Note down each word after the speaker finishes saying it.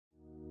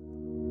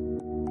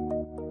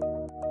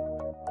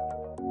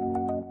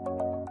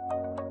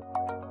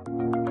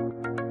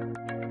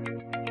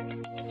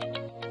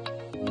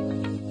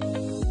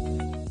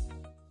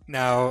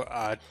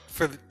Now,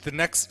 for the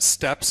next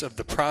steps of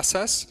the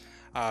process,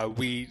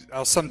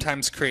 I'll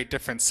sometimes create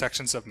different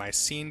sections of my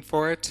scene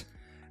for it,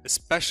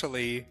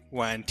 especially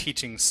when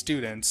teaching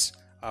students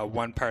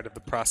one part of the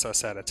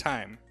process at a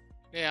time.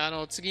 で、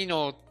次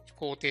の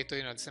工程とい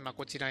うのはですね、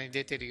こちらに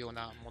出ているよう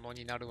なもの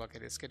になるわけ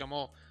ですけど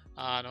も、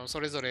そ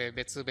れぞれ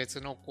別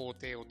々の工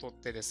程をとっ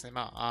てですね、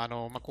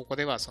ここ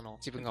ではその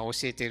自分が教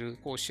えている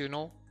講習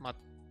の、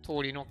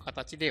通りの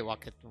形で分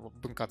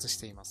割し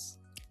ています。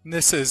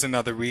This is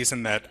another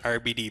reason that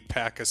RBD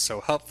Pack is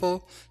so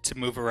helpful to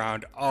move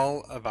around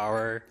all of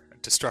our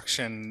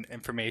destruction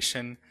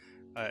information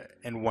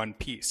in one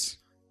piece.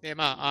 で、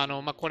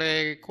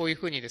こういう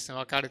ふうにですね、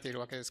分かれている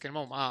わけですけど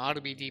も、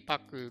RBD パッ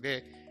ク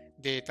で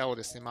データを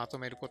ですね、まと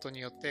めることに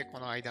よって、こ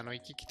の間の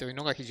行き来という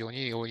のが非常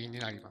に容易に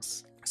なりま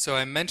す。So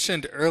I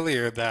mentioned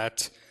earlier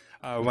that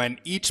when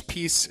each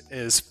piece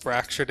is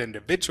fractured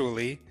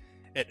individually,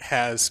 it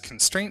has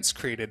constraints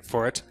created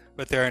for it,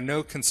 but there are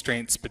no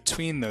constraints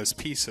between those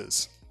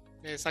pieces.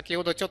 で、先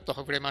ほどちょっと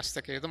触れまし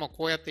たけれども、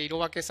こうやって色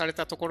分けされ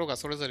たところが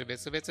それぞれ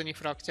別々に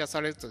フラクチャー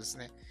されるとです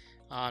ね、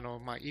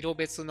色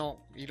別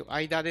の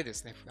間でで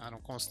すね、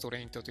コンスト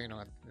レイントというの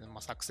が、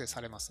作成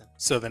されません。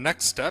So the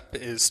next step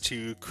is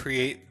to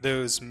create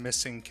those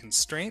missing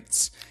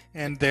constraints,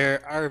 and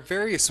there are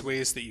various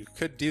ways that you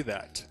could do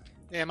that.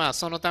 で、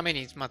そのため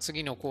に、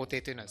次の工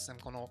程というのはですね、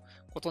この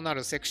異な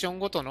るセクション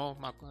ごとの、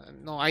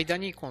の間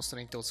にコンスト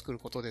レイントを作る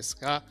ことです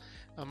が、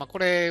こ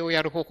れを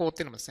やる方法っ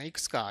ていうのもですね、いく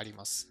つかあり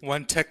ます。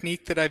One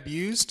technique that I've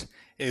used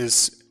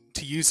is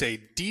to use a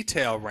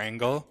detail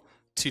wrangle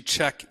to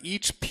check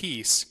each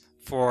piece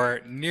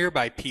for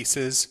nearby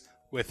pieces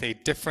with a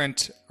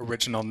different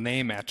original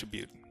name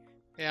attribute.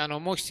 で、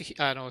もう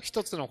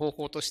一つの方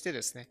法として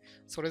ですね、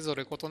それぞ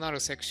れ異なる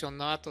セクション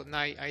の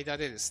間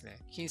でですね、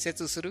近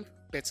接する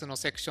別の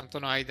セクションと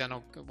の間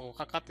のを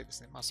測ってで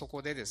すね、そ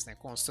こでですね、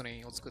コンストレイ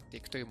ンを作って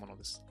いくというもの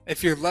です。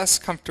If you're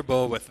less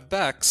comfortable with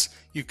Vex,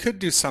 you could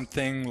do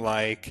something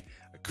like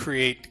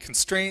create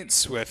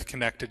constraints with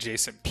connect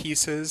adjacent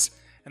pieces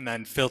and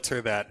then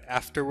filter that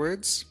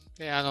afterwards.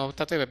 で、例えば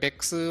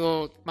VEX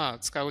を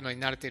使うのに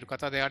慣れている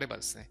方であれば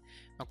ですね、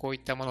こうい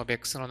ったものを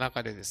VEX の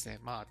中でですね、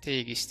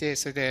定義して、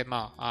それで、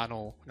なんて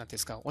いうんで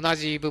すか、同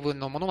じ部分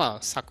のもの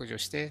は削除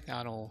して、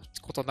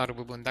異なる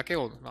部分だけ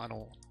を、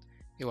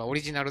要はオ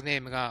リジナルネ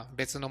ームが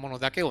別のもの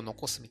だけを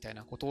残すみたい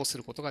なことをす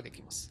ることがで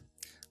きます。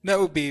That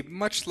would be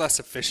much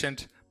less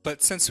efficient, but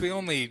since we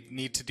only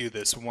need to do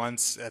this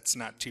once, that's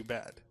not too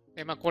bad.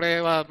 で、こ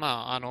れは、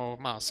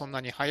そん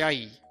なに早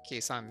い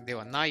計算で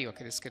はないわ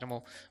けですけど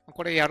も、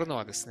これやるの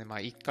はですね、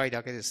1回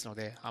だけですの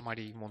で、あま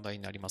り問題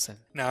になりません。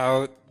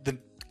Now, the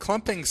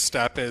clumping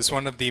step is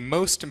one of the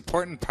most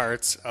important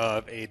parts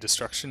of a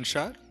destruction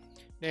shot.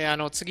 で、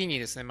次に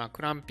ですね、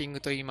クランピン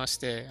グと言いまし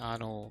て、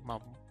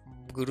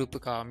グループ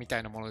化みた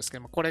いなものですけ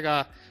ども、これ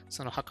が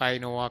その破壊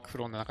のワークフ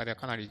ローの中では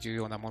かなり重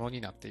要なものに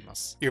なっていま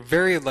す。You're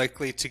very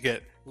likely to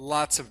get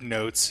lots of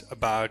notes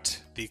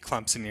about the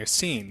clumps in your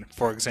scene.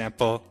 For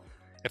example,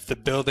 if the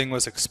building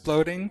was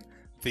exploding,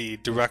 the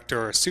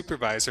director or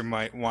supervisor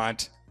might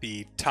want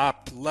the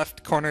top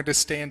left corner to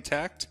stay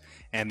intact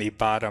and the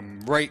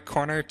bottom right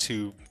corner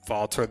to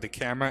fall toward the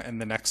camera in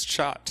the next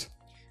shot.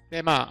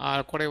 で、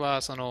これ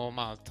はその、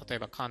例え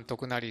ば監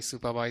督なりスー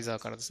パーバイザー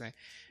からですね、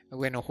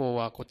上の方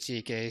はこっち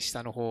行け、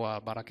下の方は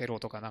ばらけろ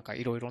とかなんか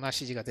いろいろな指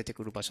示が出て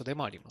くる場所で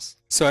もあります。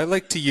So I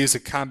like to use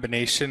a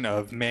combination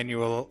of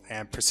manual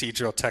and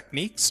procedural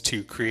techniques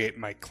to create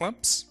my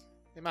clumps.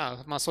 で、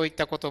そういっ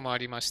たこともあ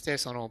りまして、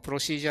そのプロ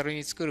シージャル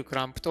に作るク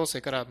ランプと、そ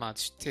れから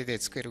手で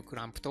作るク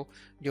ランプと、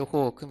両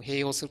方を併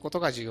用すること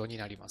が重要に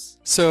なります。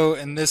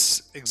So in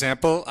this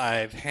example,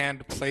 I've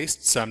hand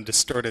placed some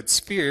distorted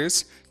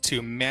spheres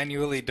to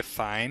manually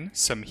define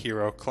some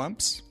hero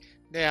clumps.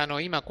 で、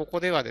今ここ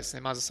ではです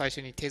ね、まず最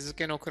初に手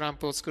付けのクラン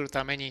プを作る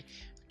ために、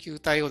球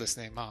体をです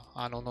ね、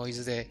ノイ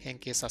ズで変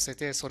形させ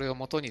て、それを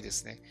元にで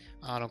すね、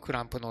ク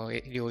ランプの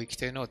領域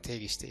というのを定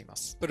義していま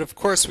す。But of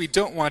course, we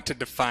don't want to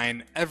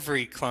define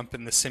every clump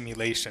in the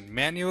simulation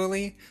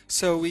manually,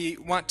 so we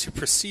want to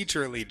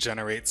procedurally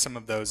generate some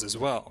of those as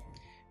well.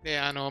 で、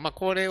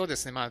これをで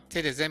すね、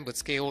手で全部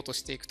つけようと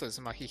していくとで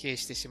すね、疲弊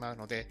してしまう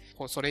ので、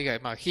それ以外、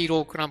ヒー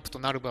ロークランプと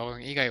なる場合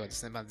以外はで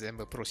すね、全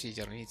部プロシー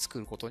ジャルに作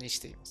ることにし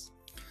ています。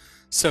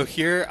So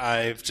here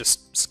I've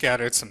just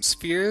scattered some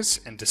spheres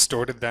and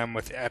distorted them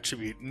with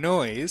attribute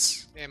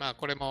noise. で、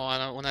これも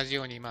同じ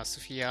ようにス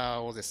フィ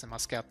アをですね、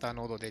スキャッター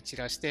ノードで散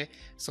らして、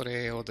そ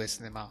れをです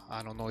ね、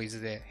ノイ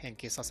ズで変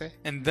形させ。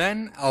And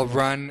then I'll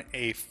run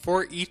a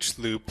for each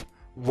loop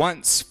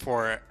once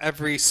for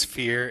every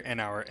sphere in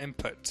our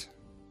input.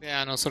 で、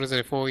それぞ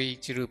れ for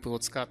each ループを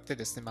使って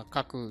ですね、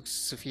各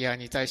スフィア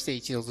に対して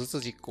一度ず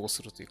つ実行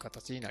するという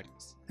形になりま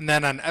す。And then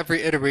on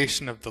every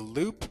iteration of the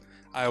loop,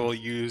 I will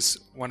use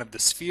one of the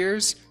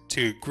spheres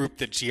to group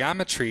the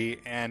geometry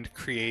and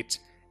create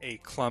a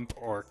clump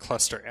or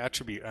cluster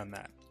attribute on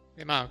that.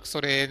 でそ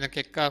れの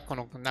結果、こ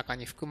の中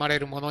に含まれ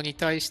るものに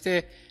対し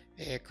て、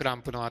クラ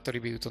ンプのアトリ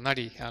ビュートな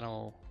り、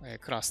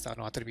クラスター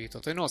のアトリビュー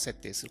トというのを設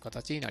定する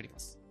形になりま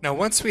す。Now,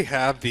 once we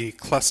have the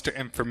cluster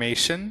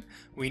information,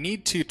 we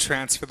need to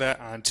transfer that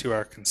onto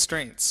our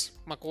constraints.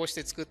 こうし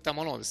て作った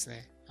ものをです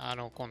ね、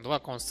今度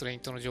はコンストレイン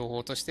トの情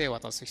報として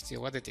渡す必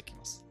要が出てき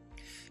ます。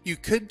You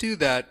could do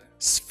that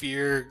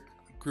sphere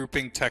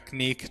grouping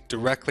technique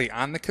directly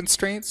on the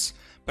constraints,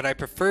 but I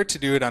prefer to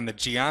do it on the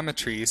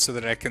geometry so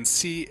that I can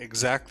see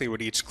exactly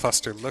what each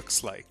cluster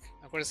looks like.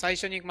 これ最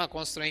初にコ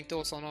ンストレイント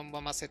をその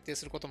まま設定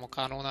することも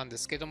可能なんで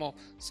すけども、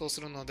そう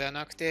するのでは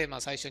なくて、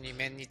最初に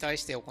面に対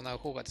して行う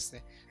方がです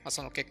ね、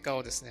その結果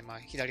をですね、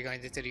左側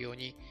に出ているよう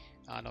に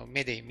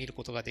目で見る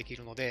ことができ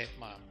るので、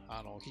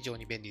非常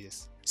に便利で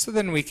す。So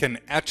then we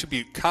can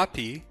attribute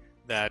copy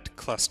that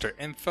cluster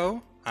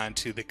info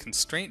onto the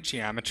constraint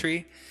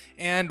geometry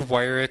and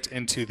wire it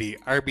into the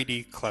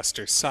RBD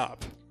cluster sub.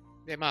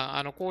 で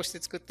こうして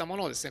作ったも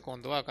のをですね、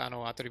今度は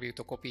アトリビュー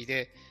トコピー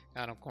で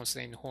コンスト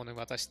レインの方に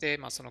渡して、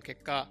その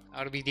結果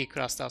RBD ク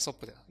ラスターソッ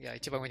プで、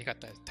一番上に買っ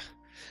たやっ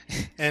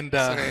た。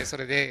And そ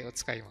れで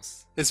使いま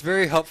す。It's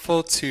very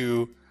helpful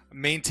to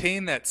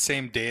maintain that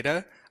same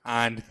data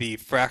on the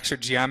fracture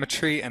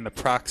geometry and the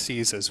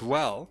proxies as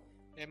well.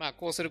 で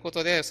こうするこ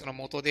とで、その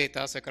元デー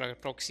タ、それから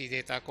プロキシー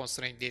データ、コンス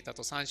トレインデータ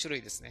と3種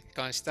類ですね、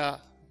関した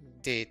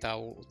データ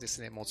をで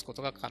すね、持つこ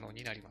とが可能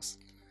になります。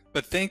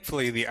But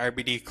thankfully, the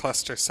RBD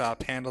cluster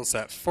SOP handles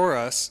that for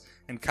us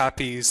and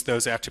copies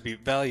those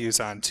attribute values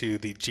onto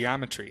the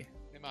geometry.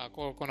 で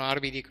この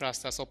RBD クラ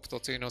スターソップ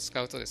というのを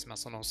使うとですね、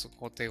その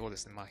工程をで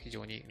すね、非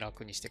常に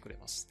楽にしてくれ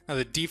ます。Now,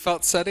 the default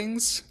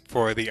settings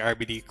for the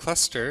RBD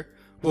cluster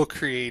will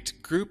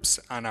create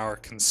groups on our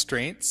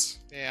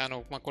constraints. で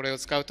これを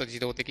使うと自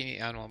動的に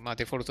デ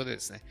フォルトでで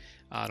すね、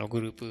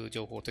グループ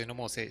情報というの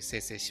も生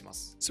成しま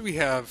す。So we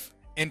have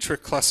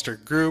intra-cluster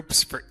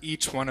groups for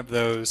each one of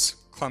those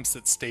clumps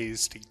that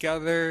stays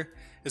together,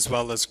 as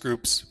well as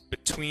groups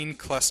between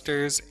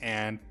clusters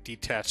and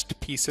detached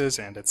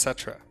pieces and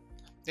etc.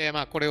 で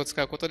これを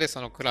使うことで、そ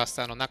のクラス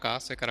ターの中、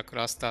それからク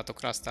ラスターと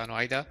クラスターの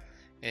間、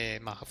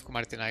含ま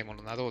れていないも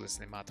のなどをです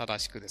ね、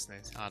正しくです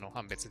ね、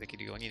判別でき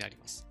るようになり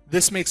ます。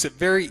This makes it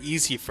very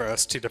easy for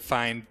us to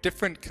define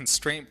different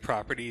constraint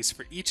properties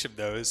for each of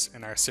those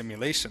in our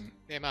simulation.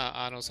 で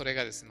それ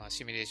がですね、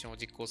シミュレーションを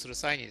実行する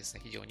際にです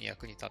ね、非常に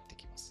役に立って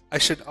きます。I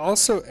should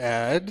also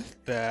add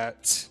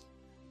that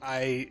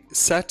I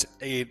set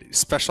a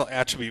special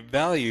attribute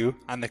value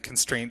on the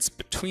constraints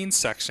between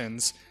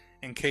sections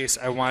in case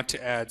I want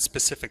to add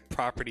specific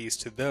properties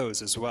to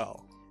those as well.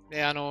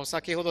 で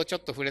先ほどちょ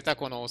っと触れた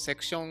このセ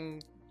クション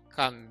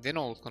間で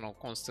のこの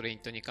コンストレイン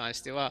トに関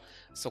しては、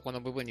そこの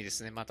部分にで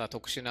すね、また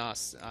特殊な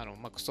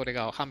それ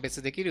が判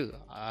別できる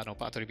ア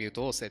トリビュー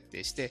トを設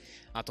定して、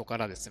後か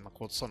らですね、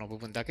その部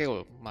分だけ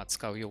を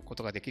使うこ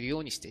とができるよ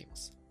うにしていま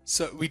す。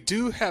So we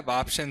do have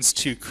options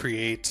to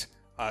create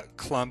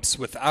clumps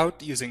without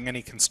using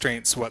any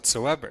constraints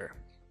whatsoever.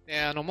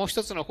 でもう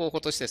一つの方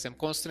法としてですね、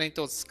コンストレイン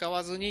トを使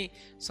わずに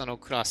その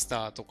クラス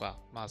ターとか、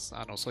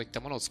そういった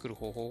ものを作る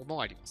方法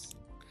もあります。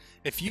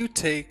If you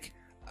take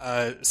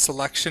a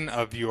selection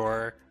of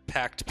your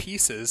packed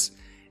pieces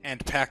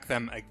and pack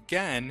them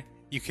again,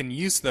 you can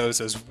use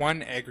those as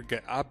one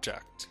aggregate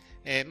object.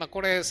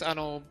 これ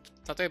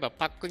例えば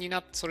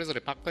それぞれ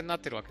パックになっ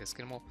ているわけです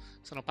けども、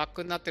そのパッ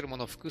クになっているも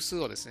のを複数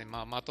をですね、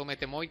まとめ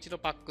てもう一度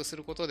パックす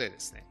ることでで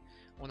すね、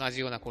同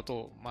じようなこと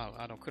を、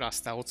クラス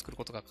ターを作る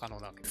ことが可能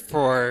なわけです。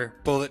For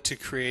Bullet to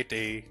create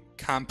a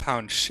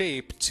compound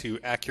shape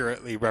to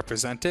accurately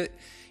represent it,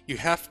 you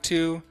have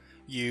to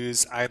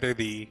use either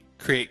the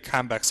create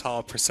convex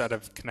hull per set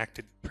of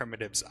connected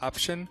primitives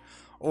option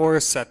or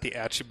set the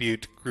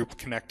attribute group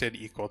connected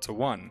equal to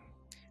 1.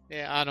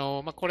 で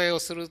これを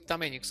するた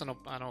めにその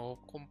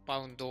コンパ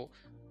ウンド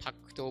パッ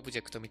クトオブジ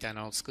ェクトみたい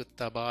なのを作っ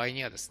た場合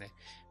にはですね、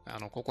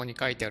ここに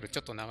書いてあるち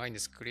ょっと長いんで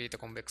す Create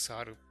Convex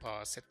Hull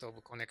per Set of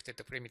Connected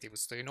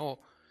Primitives というのを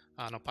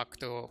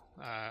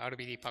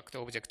RBD パク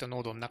トオブジェクトノ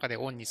ードの中で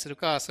オンにする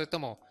か、それと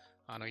も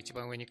一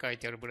番上に書い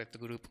てあるブレッド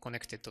グループコネ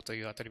クテッドと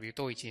いうアトリビュー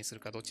トを1にす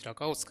るかどちら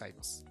かを使い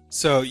ます。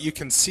So you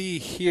can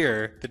see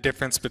here the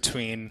difference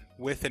between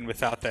with and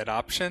without that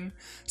option.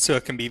 So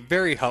it can be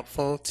very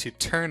helpful to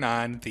turn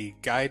on the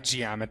guide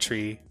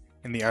geometry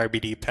in the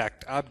RBD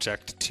packed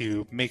object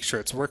to make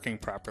sure it's working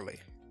properly.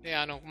 で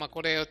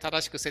これを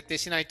正しく設定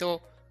しない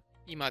と、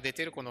今出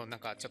てるこの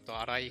ちょっと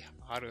粗い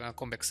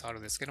コンベックス R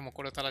ですけども、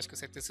これを正しく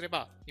設定すれ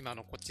ば今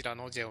のこちら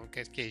の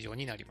形状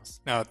になりま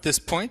す。Now at this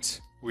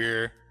point,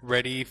 we're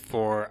ready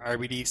for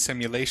RBD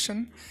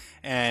simulation,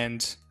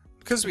 and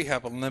because we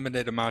have a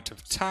limited amount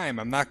of time,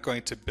 I'm not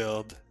going to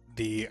build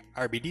the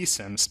RBD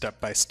sim step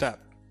by step.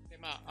 で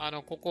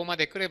ここま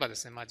で来ればで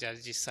すね、じゃあ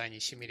実際に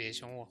シミュレー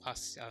ションを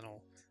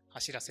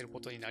走らせるこ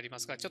とになりま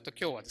すが、ちょっと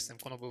今日はですね、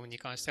この部分に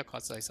関しては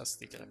割愛させ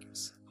ていただきま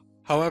す。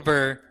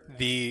However,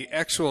 the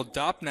actual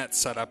DOPNet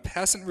setup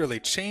hasn't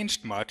really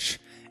changed much,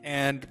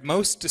 and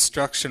most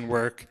destruction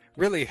work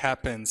really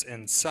happens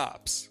in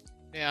SOPs.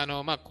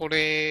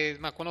 で、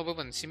この部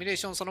分、シミュレー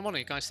ションそのもの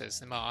に関してはで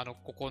すね、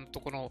ここのと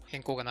ころの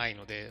変更がない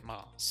ので、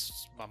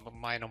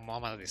前のま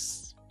まで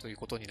す。という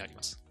ことになり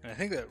ます。And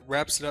I think that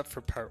wraps it up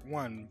for part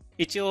 1.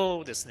 一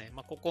応ですね、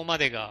ここま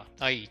でが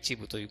第1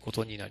部というこ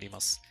とになり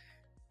ます。